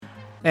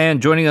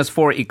And joining us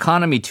for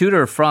Economy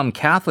Tutor from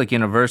Catholic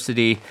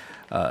University,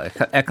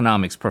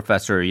 economics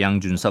professor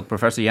Yang Junsok.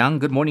 Professor Yang,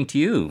 good morning to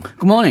you.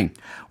 Good morning.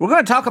 We're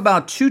going to talk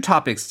about two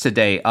topics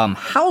today,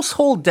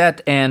 household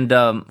debt and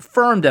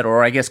firm debt,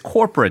 or I guess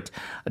corporate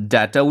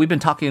debt. We've been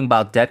talking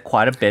about debt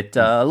quite a bit,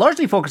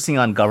 largely focusing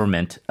on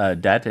government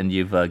debt, and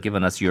you've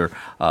given us your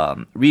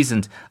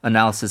reasoned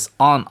analysis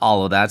on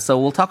all of that. So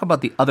we'll talk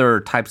about the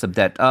other types of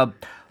debt.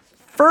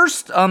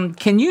 First,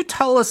 can you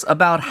tell us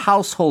about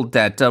household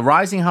debt?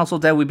 Rising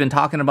household debt, we've been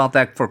talking about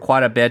that for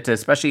quite a bit,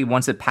 especially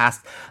once it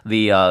passed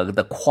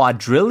the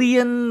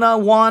quadrillion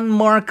won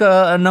mark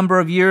a number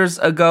of years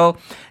ago.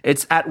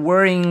 It's at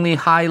worryingly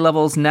high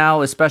levels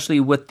now, especially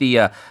with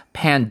the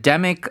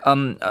pandemic.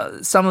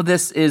 Some of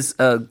this is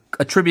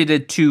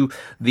attributed to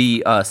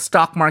the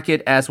stock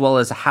market as well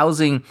as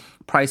housing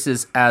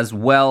prices as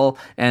well,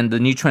 and the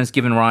new trends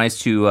given rise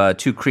to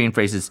two Korean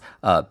phrases,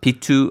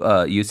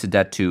 P2, use the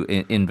debt to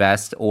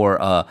invest, or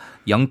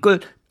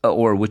영끌,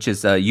 or which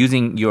is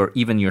using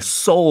even your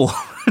soul,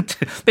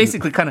 to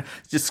basically kind of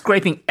just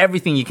scraping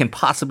everything you can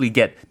possibly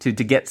get to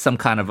get some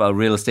kind of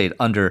real estate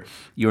under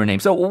your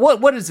name. So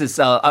what is this?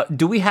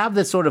 Do we have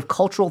this sort of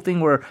cultural thing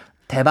where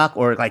대박,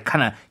 or like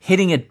kind of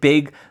hitting it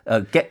big,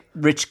 get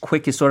rich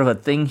quick is sort of a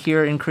thing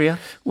here in Korea?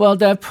 Well,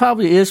 that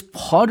probably is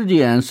part of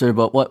the answer,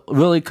 but what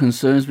really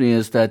concerns me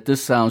is that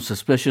this sounds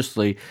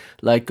suspiciously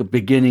like the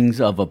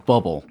beginnings of a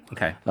bubble.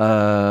 Okay.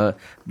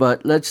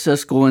 But let's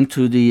just go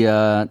into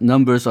the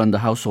numbers on the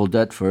household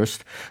debt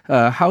first.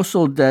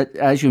 Household debt,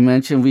 as you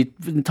mentioned, we've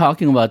been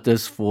talking about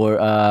this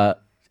for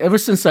ever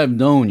since I've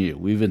known you,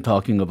 we've been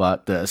talking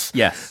about this.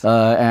 Yes.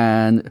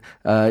 And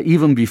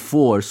even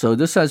before. So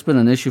this has been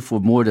an issue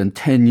for more than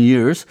 10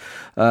 years.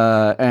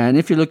 And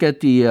if you look at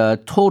the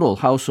total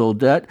household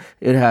debt,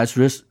 it has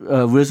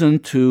risen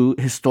to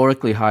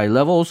historically high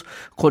levels.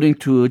 According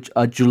to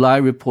a July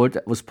report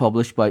that was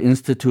published by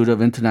Institute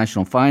of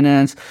International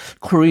Finance,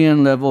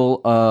 Korean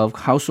level of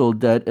household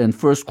debt in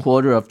first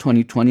quarter of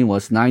 2020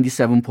 was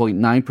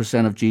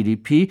 97.9% of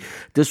GDP.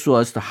 This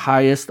was the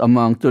highest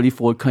among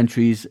 34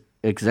 countries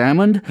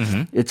examined.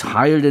 Mm-hmm. It's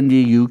higher than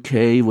the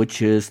UK,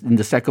 which is in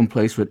the second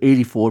place with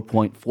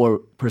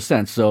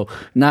 84.4%. So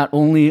not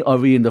only are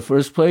we in the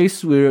first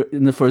place, we're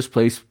in the first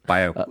place by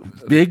a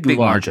big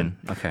margin.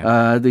 Okay.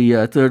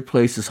 The third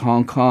place is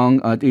Hong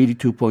Kong at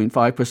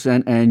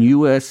 82.5% and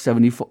US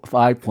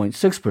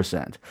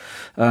 75.6%.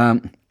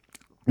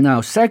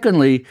 Now,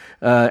 secondly,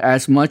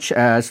 as much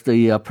as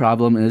the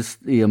problem is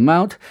the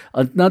amount,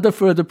 another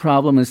further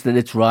problem is that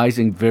it's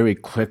rising very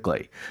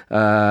quickly.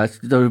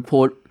 The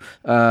report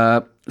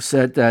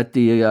said that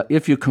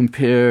if you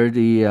compare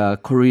the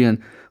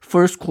Korean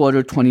first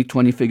quarter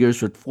 2020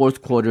 figures with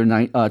fourth quarter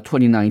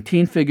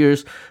 2019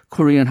 figures,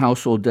 Korean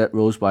household debt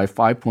rose by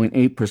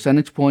 5.8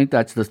 percentage point.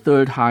 That's the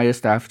third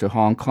highest after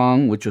Hong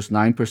Kong, which was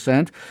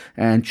 9%,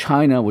 and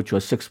China, which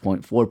was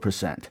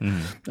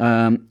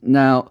 6.4%.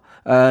 Now,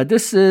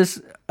 this is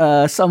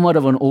somewhat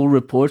of an old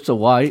report, so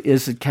why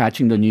is it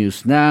catching the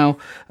news now?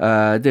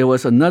 There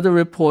was another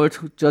report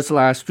just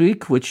last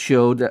week which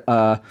showed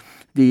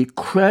the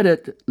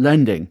credit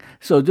lending.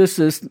 So this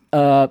is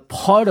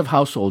part of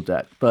household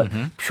debt, but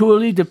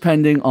purely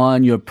depending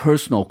on your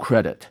personal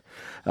credit.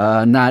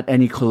 Not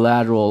any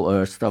collateral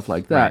or stuff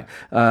like that.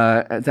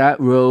 Right. That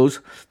rose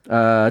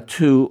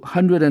to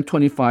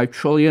 125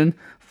 trillion.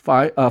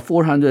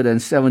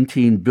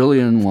 417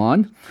 billion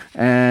won,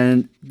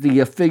 and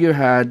the figure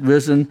had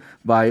risen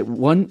by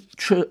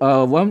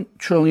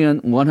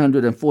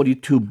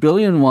 1,142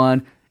 billion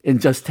won in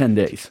just 10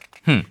 days.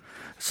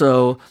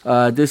 So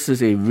this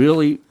is a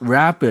really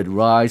rapid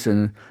rise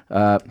in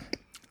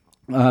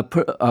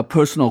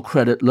personal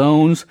credit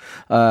loans,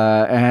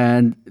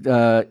 and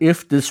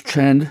if this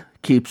trend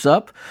keeps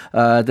up,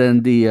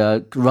 then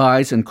the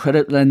rise in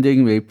credit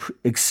lending may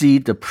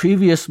exceed the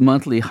previous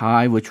monthly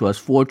high, which was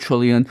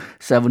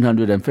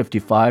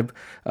 4,755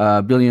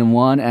 billion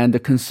won. And the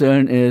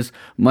concern is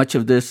much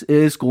of this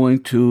is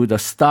going to the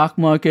stock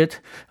market,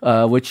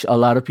 which a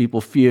lot of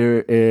people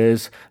fear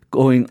is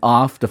going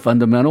off the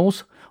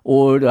fundamentals,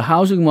 or the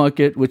housing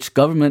market, which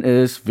government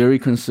is very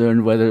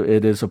concerned whether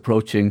it is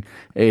approaching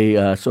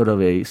a sort of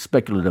a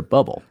speculative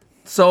bubble.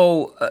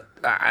 So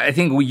I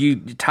think you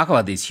talk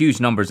about these huge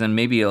numbers, and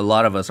maybe a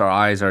lot of us, our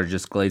eyes are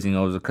just glazing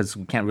over because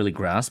we can't really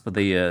grasp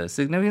the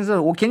significance of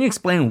it. Well, can you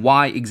explain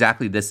why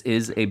exactly this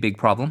is a big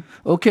problem?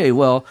 Okay,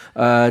 well,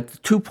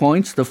 2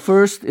 points. The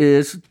first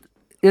is,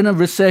 in a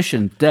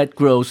recession, debt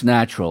grows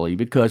naturally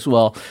because,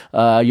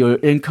 your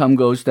income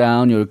goes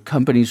down, your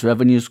company's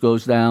revenues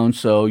goes down,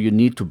 so you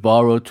need to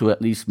borrow to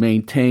at least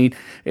maintain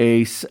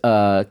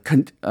to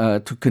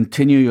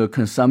continue your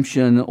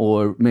consumption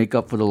or make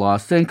up for the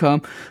lost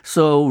income.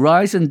 So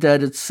rise in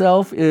debt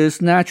itself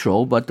is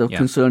natural, but the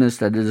concern is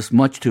that it is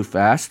much too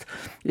fast.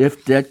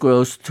 If debt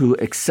grows to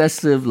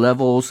excessive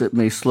levels, it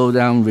may slow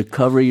down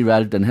recovery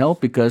rather than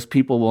help because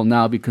people will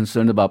now be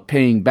concerned about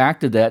paying back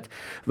the debt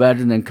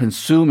rather than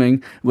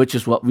consuming, which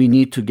is what we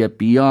need to get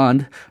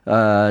beyond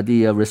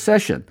the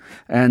recession.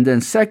 And then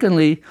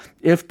secondly,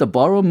 if the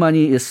borrowed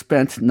money is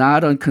spent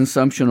not on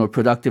consumption or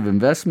productive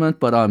investment,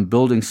 but on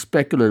building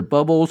speculative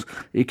bubbles,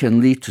 it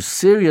can lead to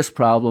serious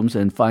problems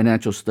in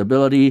financial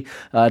stability.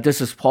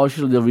 This is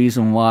partially the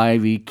reason why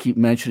we keep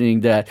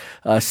mentioning that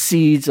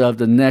seeds of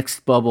the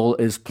next bubble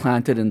is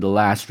planted in the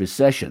last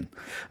recession.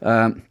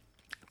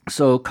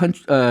 So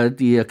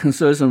the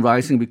concerns are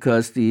rising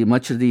because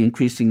much of the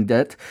increasing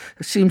debt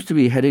seems to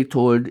be heading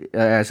toward,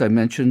 as I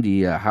mentioned,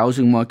 the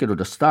housing market or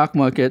the stock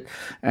market,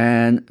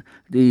 and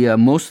the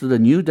most of the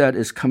new debt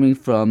is coming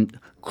from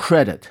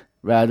credit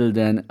rather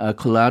than a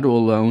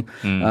collateral loan.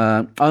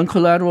 On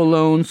collateral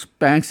loans,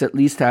 banks at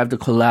least have the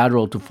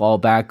collateral to fall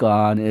back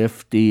on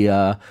if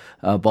the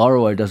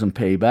borrower doesn't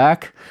pay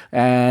back,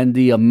 and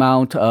the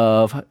amount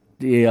of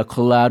the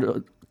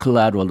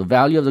collateral, the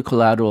value of the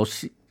collateral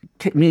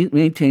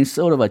maintains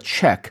sort of a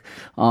check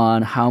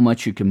on how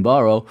much you can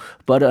borrow.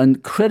 But on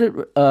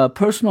credit,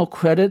 personal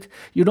credit,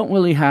 you don't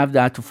really have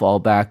that to fall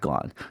back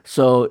on.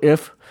 So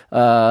if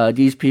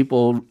these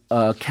people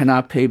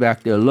cannot pay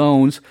back their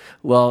loans,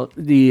 well,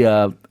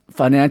 the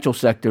financial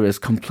sector is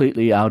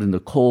completely out in the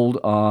cold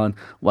on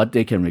what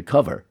they can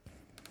recover.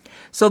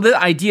 So the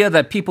idea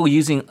that people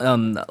using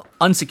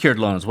unsecured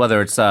loans, whether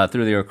it's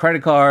through their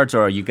credit cards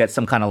or you get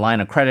some kind of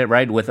line of credit,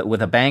 right,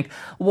 with a bank,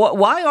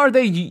 why are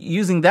they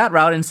using that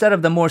route instead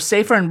of the more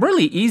safer and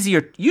really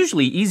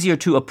usually easier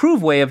to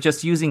approve way of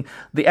just using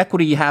the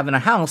equity you have in a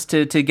house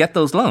to get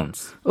those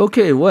loans?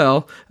 Okay,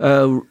 well,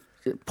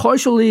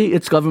 partially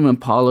it's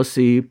government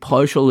policy,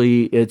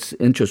 partially it's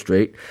interest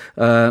rate.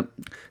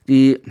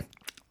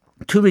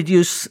 To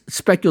reduce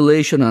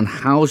speculation on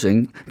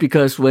housing,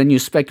 because when you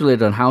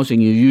speculate on housing,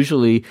 you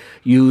usually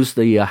use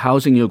the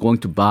housing you're going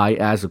to buy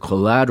as a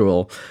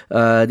collateral.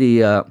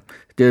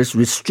 There's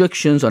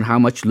restrictions on how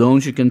much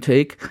loans you can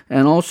take,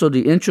 and also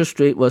the interest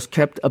rate was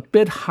kept a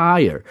bit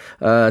higher.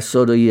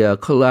 So the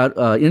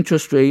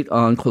interest rate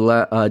on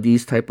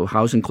these type of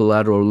housing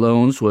collateral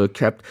loans were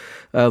kept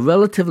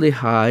relatively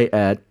high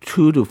at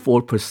 2 to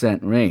 4%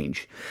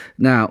 range.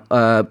 Now,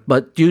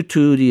 but due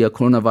to the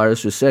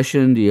coronavirus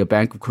recession, the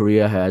Bank of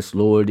Korea has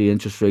lowered the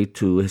interest rate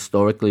to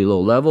historically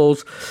low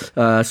levels.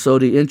 So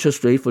the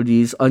interest rate for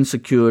these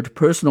unsecured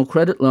personal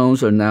credit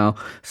loans are now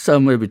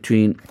somewhere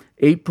between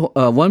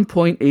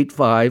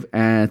 1.85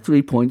 and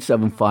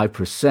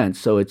 3.75%.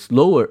 So it's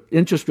lower.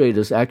 Interest rate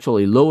is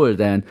actually lower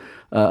than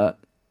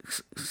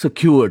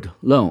secured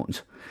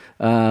loans,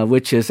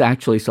 which is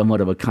actually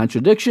somewhat of a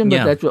contradiction,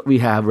 but that's what we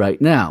have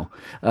right now.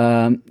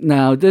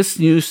 Now, this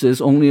news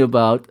is only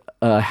about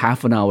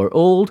half an hour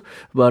old,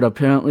 but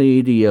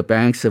apparently the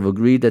banks have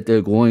agreed that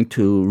they're going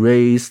to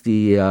raise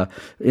the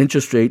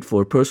interest rate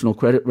for personal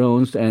credit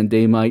loans, and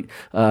they might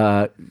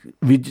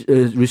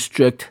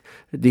restrict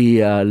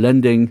the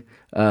lending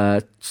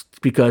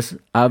because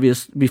as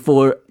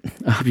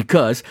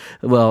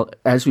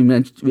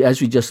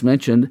we just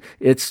mentioned,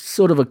 it's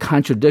sort of a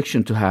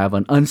contradiction to have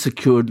an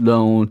unsecured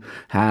loan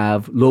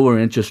have lower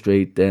interest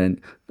rate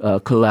than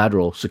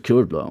collateral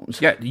secured loans.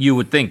 Yeah, you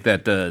would think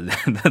that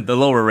the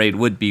lower rate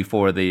would be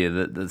for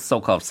the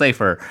so-called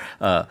safer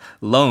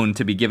loan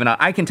to be given out.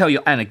 I can tell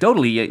you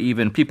anecdotally,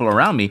 even people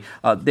around me,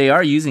 they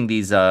are using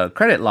these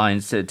credit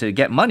lines to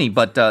get money,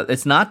 but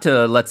it's not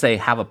to, let's say,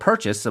 have a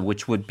purchase,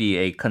 which would be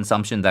a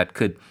consumption that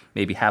could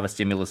maybe have a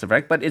stimulus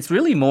effect, but it's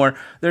really more,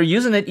 they're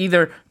using it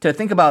either to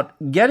think about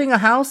getting a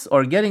house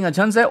or getting a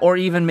jeonse or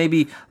even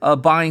maybe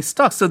buying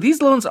stocks. So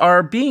these loans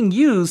are being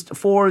used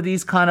for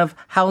these kind of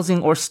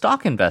housing or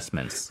stock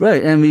investments.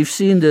 Right, and we've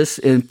seen this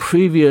in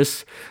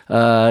previous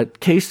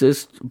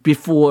cases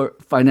before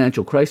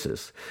financial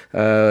crisis.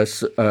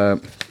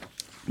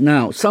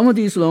 Now, some of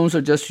these loans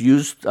are just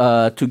used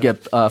to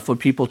get for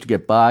people to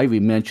get by. We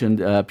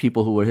mentioned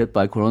people who were hit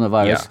by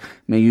coronavirus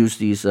may use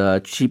these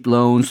cheap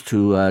loans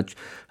to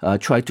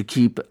try to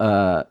keep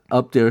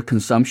up their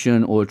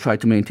consumption or try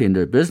to maintain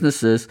their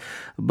businesses.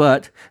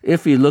 But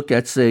if we look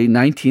at, say,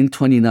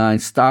 1929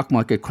 stock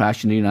market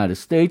crash in the United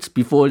States,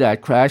 before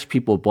that crash,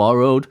 people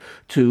borrowed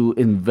to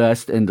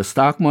invest in the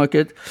stock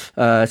market.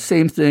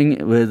 Same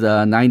thing with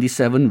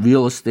 97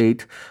 real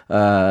estate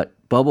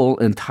bubble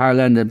in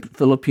Thailand and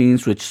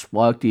Philippines, which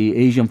sparked the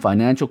Asian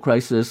financial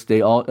crisis.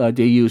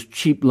 They used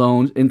cheap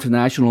loans,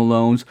 international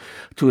loans,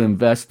 to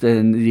invest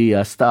in the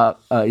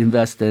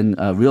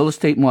real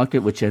estate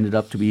market, which ended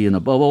up to be in a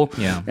bubble.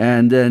 Yeah.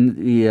 And then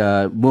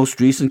the most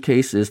recent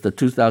case is the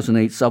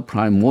 2008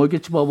 subprime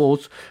mortgage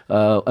bubbles.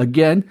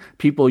 Again,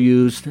 people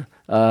used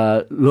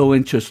low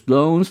interest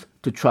loans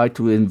to try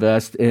to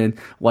invest in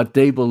what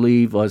they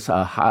believe was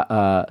a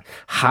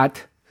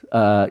hot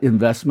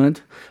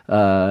investment,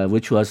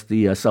 which was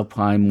the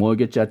subprime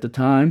mortgage at the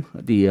time.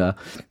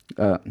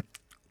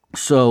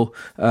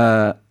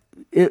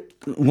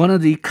 One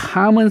of the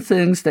common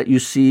things that you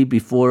see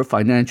before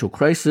financial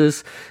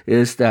crisis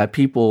is that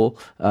people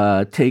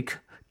take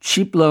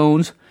cheap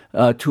loans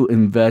to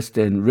invest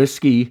in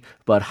risky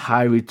but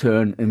high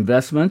return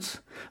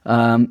investments.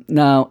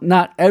 Now,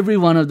 not every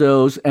one of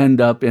those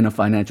end up in a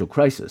financial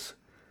crisis,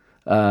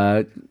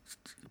 but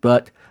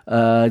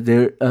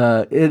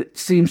it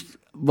seems.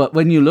 But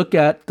when you look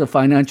at the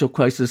financial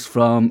crisis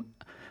from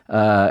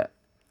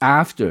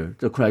after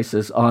the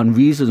crisis on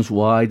reasons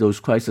why those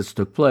crises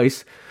took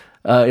place,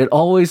 it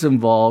always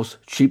involves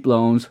cheap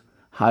loans,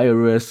 higher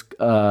risk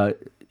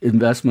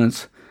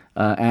investments,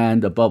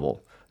 and a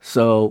bubble.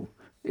 So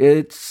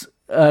it's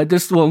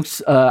this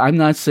won't. I'm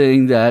not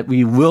saying that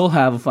we will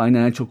have a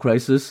financial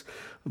crisis,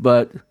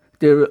 but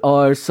there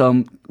are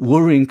some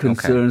worrying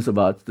concerns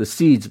about the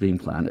seeds being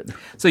planted.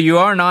 So you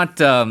are not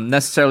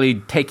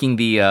necessarily taking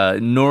the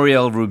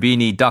Nouriel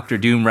Roubini Dr.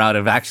 Doom route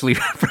of actually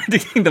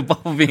predicting the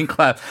bubble being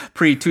collapsed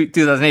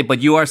pre-2008, but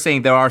you are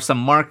saying there are some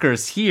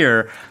markers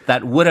here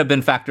that would have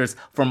been factors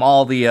from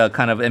all the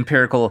kind of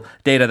empirical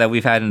data that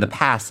we've had in the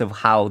past of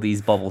how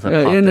these bubbles have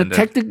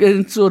popped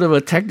in sort of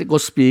a technical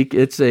speak,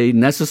 it's a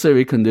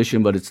necessary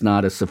condition, but it's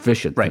not a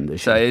sufficient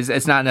condition. So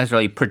it's not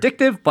necessarily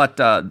predictive, but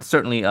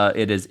certainly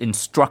it is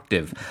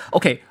instructive.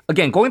 Okay,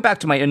 again, going back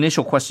to my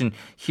initial question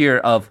here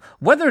of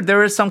whether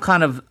there is some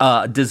kind of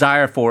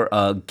desire for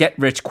get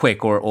rich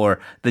quick or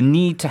the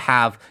need to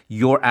have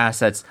your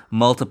assets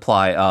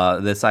multiply,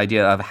 this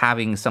idea of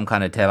having some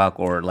kind of 대박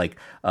or like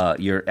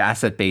your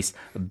asset base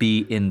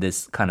be in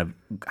this kind of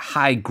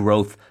high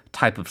growth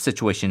type of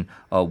situation,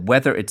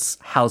 whether it's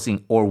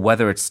housing or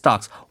whether it's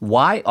stocks.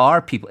 Why are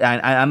people,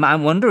 and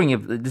I'm wondering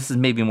if this is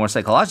maybe more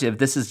psychological, if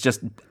this is just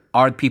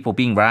are people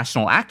being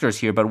rational actors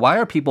here, but why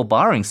are people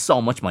borrowing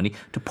so much money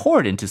to pour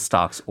it into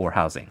stocks or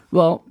housing?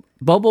 Well,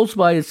 bubbles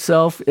by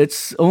itself,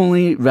 it's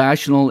only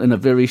rational in a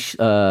very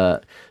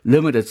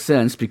limited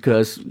sense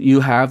because you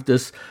have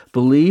this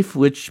belief,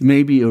 which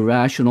may be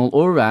irrational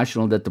or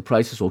rational, that the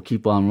prices will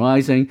keep on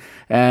rising.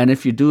 And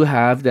if you do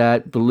have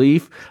that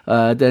belief,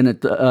 then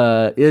it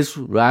is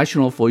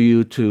rational for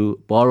you to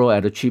borrow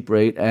at a cheap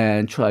rate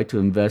and try to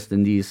invest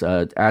in these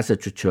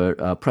assets which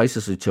are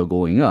prices which are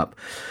going up.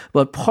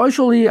 But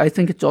partially, I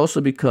think it's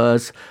also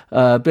because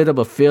a bit of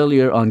a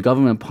failure on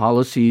government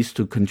policies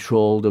to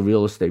control the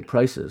real estate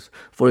prices.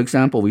 For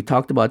example, we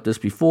talked about this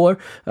before,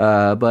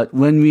 but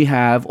when we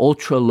have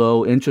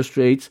ultra-low interest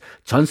rates,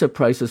 전세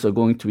prices are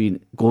going to be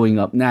going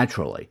up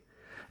naturally.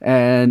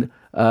 And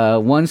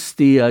once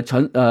the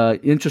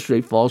interest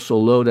rate falls so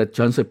low that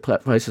전세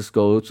prices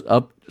goes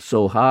up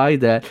so high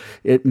that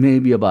it may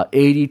be about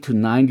 80 to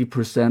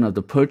 90% of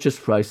the purchase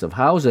price of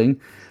housing,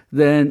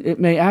 then it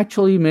may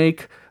actually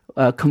make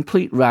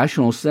complete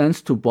rational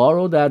sense to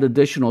borrow that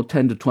additional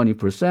 10 to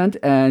 20%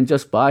 and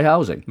just buy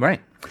housing.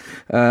 Right.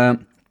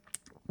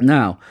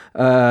 Now,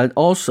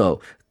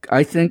 also,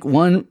 I think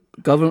one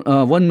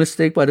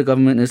mistake by the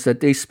government is that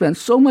they spent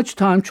so much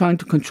time trying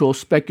to control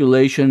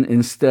speculation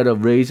instead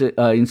of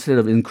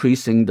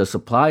increasing the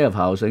supply of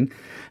housing,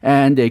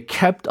 and they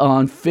kept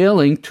on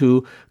failing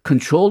to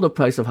control the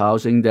price of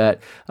housing that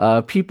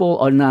people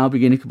are now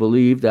beginning to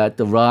believe that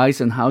the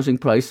rise in housing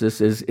prices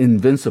is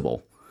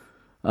invincible.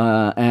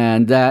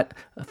 And that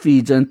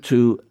feeds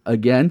into,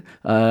 again,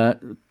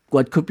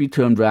 what could be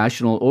termed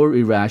rational or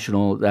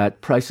irrational,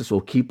 that prices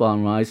will keep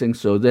on rising.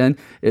 So then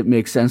it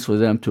makes sense for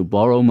them to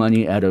borrow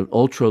money at an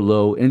ultra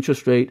low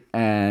interest rate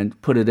and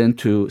put it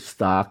into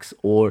stocks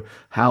or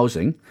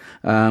housing.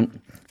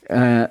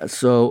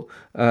 So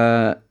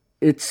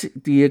it's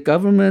the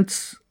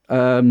government's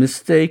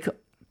mistake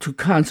to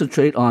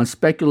concentrate on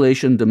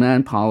speculation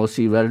demand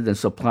policy rather than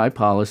supply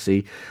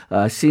policy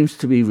seems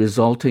to be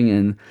resulting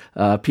in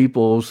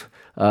people's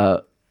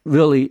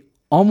really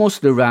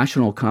almost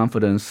irrational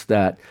confidence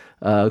that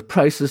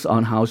prices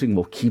on housing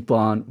will keep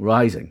on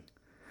rising.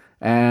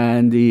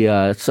 And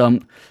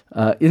some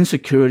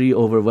insecurity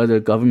over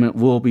whether government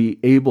will be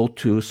able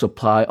to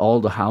supply all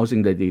the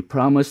housing that they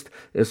promised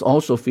is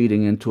also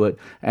feeding into it.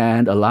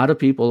 And a lot of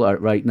people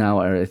right now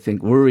are, I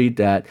think, worried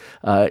that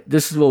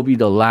this will be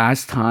the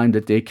last time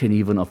that they can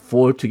even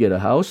afford to get a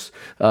house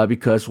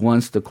because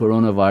once the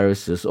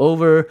coronavirus is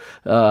over,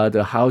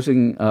 the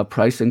housing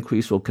price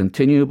increase will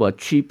continue, but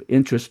cheap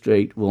interest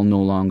rate will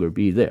no longer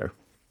be there.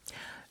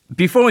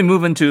 Before we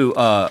move into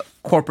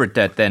corporate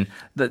debt, then,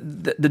 the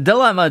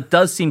dilemma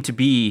does seem to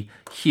be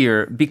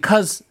here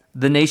because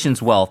the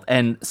nation's wealth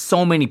and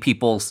so many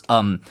people's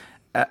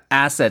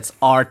assets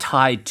are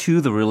tied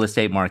to the real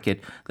estate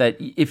market that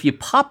if you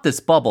pop this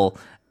bubble,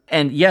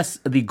 and yes,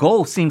 the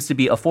goal seems to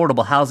be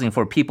affordable housing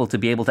for people to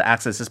be able to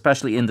access,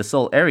 especially in the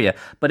Seoul area.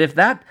 But if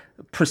that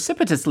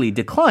precipitously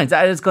declines,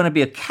 that is going to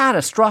be a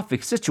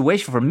catastrophic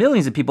situation for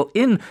millions of people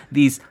in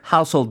these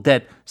household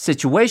debt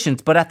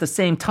situations. But at the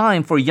same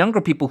time, for younger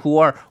people who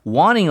are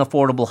wanting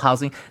affordable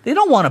housing, they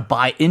don't want to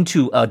buy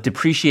into a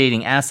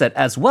depreciating asset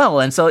as well.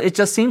 And so it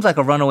just seems like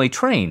a runaway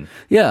train.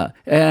 Yeah.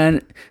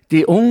 And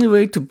the only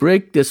way to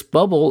break this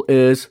bubble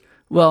is,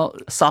 well,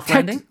 soft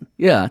landing?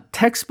 Yeah.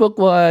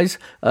 Textbook-wise,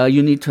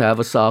 you need to have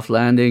a soft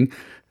landing.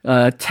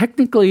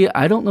 Technically,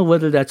 I don't know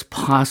whether that's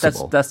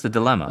possible. That's the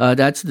dilemma.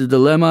 That's the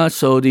dilemma.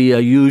 So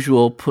the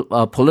usual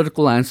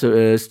political answer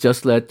is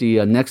just let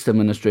the next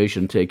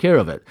administration take care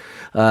of it.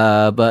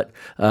 But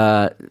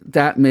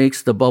that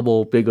makes the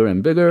bubble bigger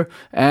and bigger.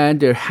 And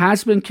there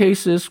has been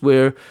cases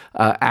where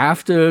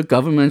after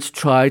governments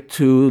try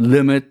to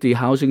limit the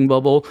housing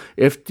bubble,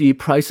 if the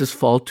prices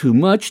fall too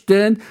much,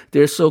 then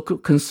they're so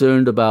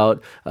concerned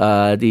about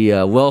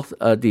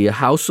the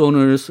house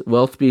owners'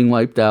 wealth being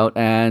wiped out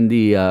and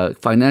the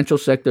financial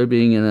sector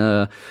being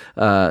in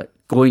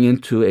going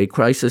into a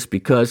crisis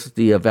because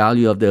the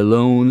value of their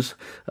loans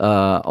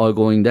are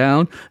going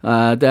down,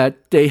 that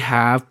they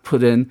have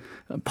put in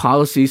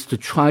policies to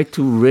try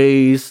to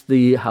raise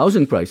the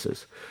housing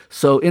prices.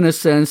 So in a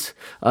sense,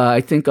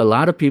 I think a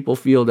lot of people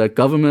feel that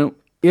government,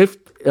 if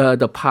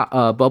the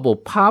bubble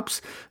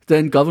pops,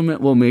 then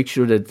government will make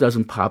sure that it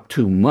doesn't pop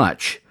too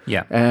much.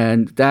 Yeah.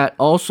 And that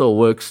also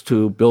works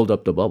to build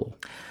up the bubble.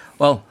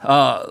 Well,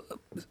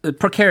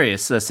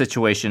 precarious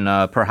situation,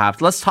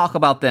 perhaps. Let's talk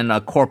about then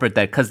corporate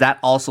debt, because that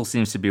also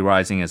seems to be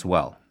rising as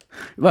well.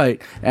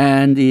 Right.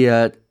 And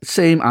the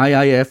same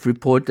IIF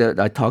report that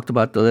I talked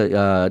about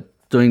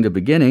during the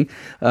beginning,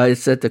 it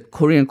said the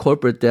Korean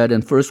corporate debt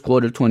in first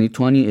quarter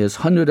 2020 is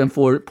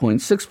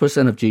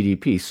 104.6% of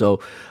GDP. So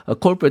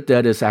corporate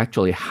debt is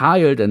actually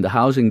higher than the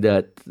housing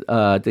debt,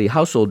 the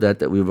household debt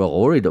that we were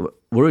worried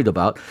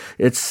about.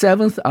 It's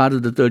seventh out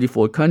of the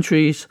 34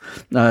 countries.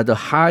 The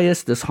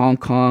highest is Hong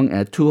Kong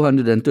at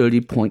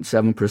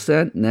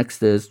 230.7%.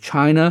 Next is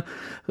China,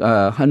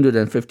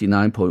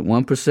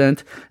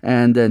 159.1%.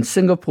 And then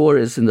Singapore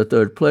is in the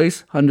third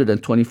place,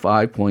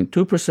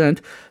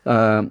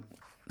 125.2%.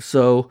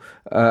 So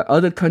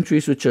other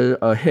countries which are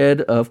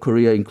ahead of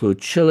Korea include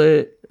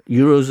Chile,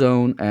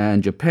 Eurozone,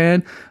 and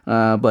Japan,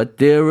 but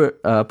their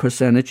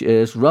percentage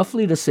is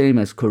roughly the same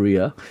as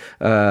Korea.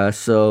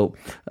 So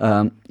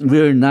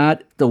we're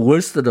not the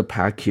worst of the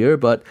pack here,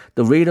 but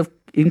the rate of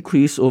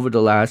increase over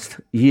the last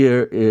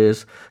year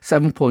is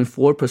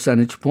 7.4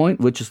 percentage point,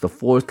 which is the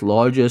fourth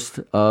largest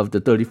of the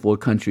 34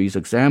 countries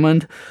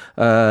examined.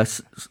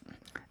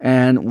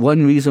 And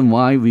one reason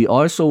why we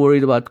are so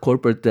worried about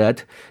corporate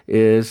debt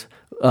is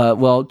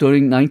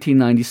during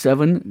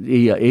 1997,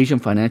 the Asian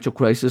financial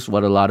crisis,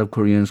 what a lot of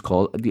Koreans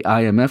call the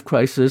IMF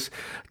crisis,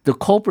 the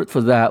culprit for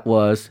that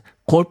was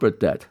corporate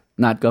debt,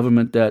 not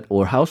government debt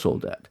or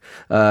household debt.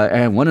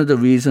 And one of the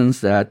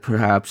reasons that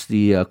perhaps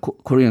the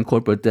Korean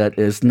corporate debt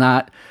is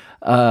not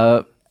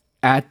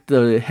at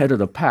the head of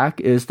the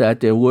pack is that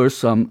there were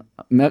some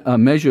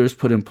measures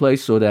put in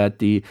place so that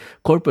the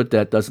corporate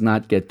debt does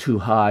not get too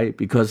high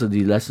because of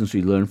the lessons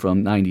we learned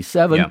from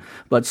 97. Yeah.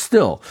 But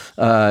still,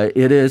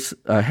 it is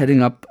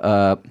heading up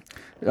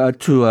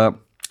to a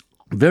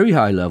very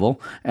high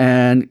level.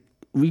 And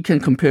we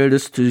can compare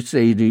this to,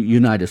 say, the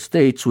United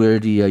States, where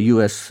the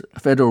U.S.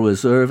 Federal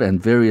Reserve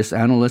and various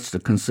analysts are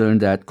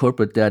concerned that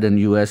corporate debt in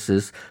the U.S.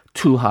 is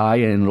too high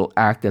and will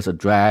act as a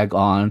drag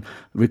on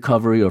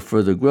recovery or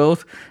further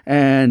growth.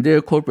 And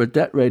their corporate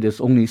debt rate is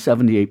only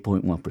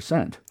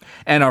 78.1%.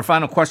 And our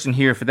final question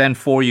here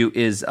for you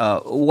is,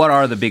 what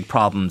are the big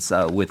problems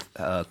with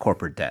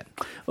corporate debt?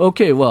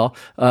 Okay, well,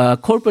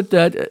 corporate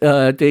debt,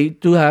 they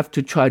do have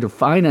to try to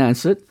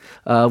finance it.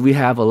 We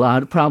have a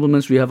lot of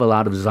problems. We have a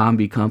lot of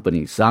zombie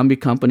companies. Zombie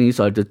companies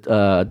are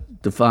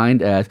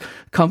defined as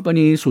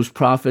companies whose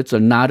profits are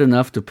not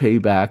enough to pay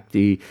back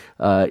the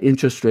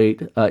interest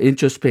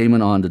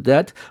payment on the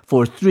debt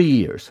for 3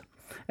 years.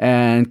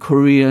 And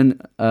Korean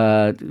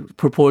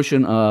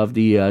proportion of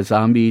the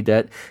zombie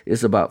debt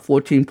is about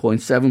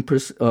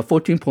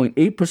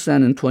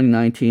 14.8% in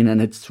 2019,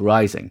 and it's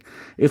rising.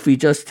 If we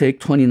just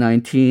take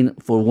 2019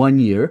 for 1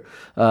 year,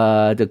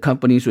 the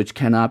companies which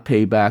cannot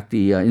pay back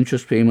the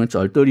interest payments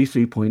are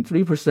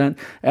 33.3%.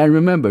 And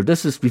remember,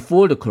 this is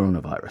before the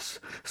coronavirus.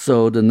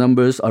 So the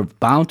numbers are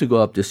bound to go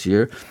up this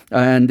year.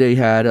 And they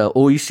had an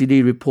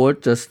OECD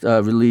report just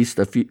released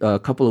a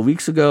couple of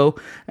weeks ago,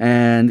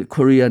 and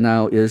Korea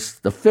now is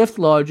the fifth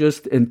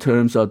largest in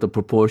terms of the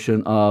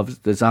proportion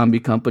of the zombie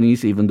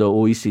companies, even though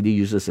OECD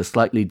uses a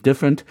slightly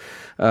different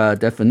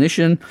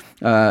definition.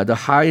 The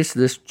highest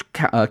is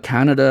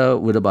Canada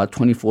with about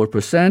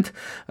 24%.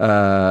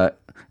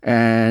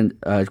 And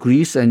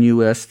Greece and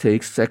U.S.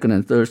 takes second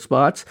and third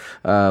spots.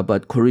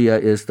 But Korea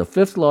is the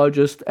fifth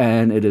largest,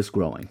 and it is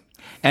growing.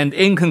 And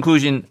in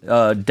conclusion,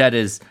 debt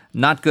is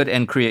not good,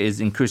 and Korea is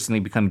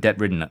increasingly becoming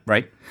debt-ridden,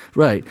 right?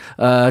 Right.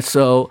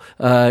 So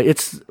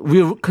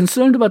we're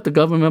concerned about the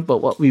government, but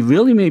what we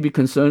really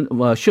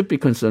should be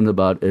concerned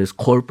about is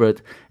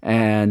corporate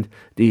and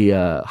the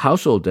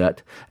household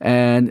debt.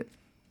 And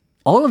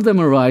all of them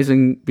are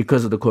rising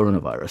because of the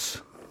coronavirus.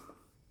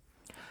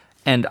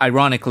 And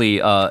ironically,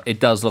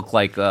 it does look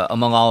like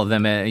among all of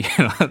them,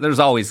 there's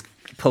always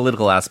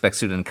political aspects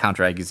to it and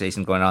counter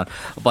accusations going on.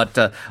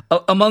 But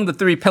among the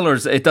three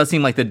pillars, it does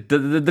seem like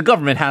the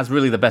government has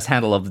really the best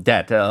handle of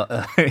debt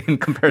in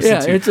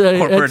comparison to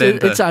corporate.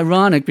 It's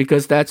ironic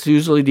because that's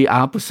usually the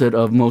opposite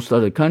of most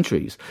other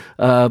countries.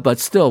 But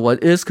still,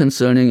 what is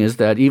concerning is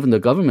that even the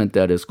government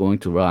debt is going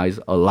to rise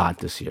a lot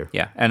this year.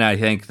 Yeah, and I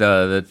think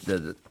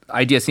the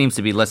idea seems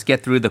to be let's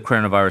get through the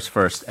coronavirus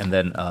first and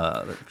then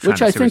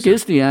which I think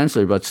is the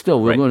answer, but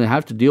still we're going to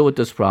have to deal with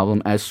this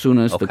problem as soon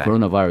as the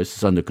coronavirus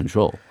is under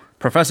control.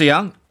 Professor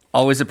Yang,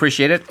 always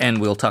appreciate it,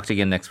 and we'll talk to you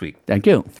again next week. Thank you.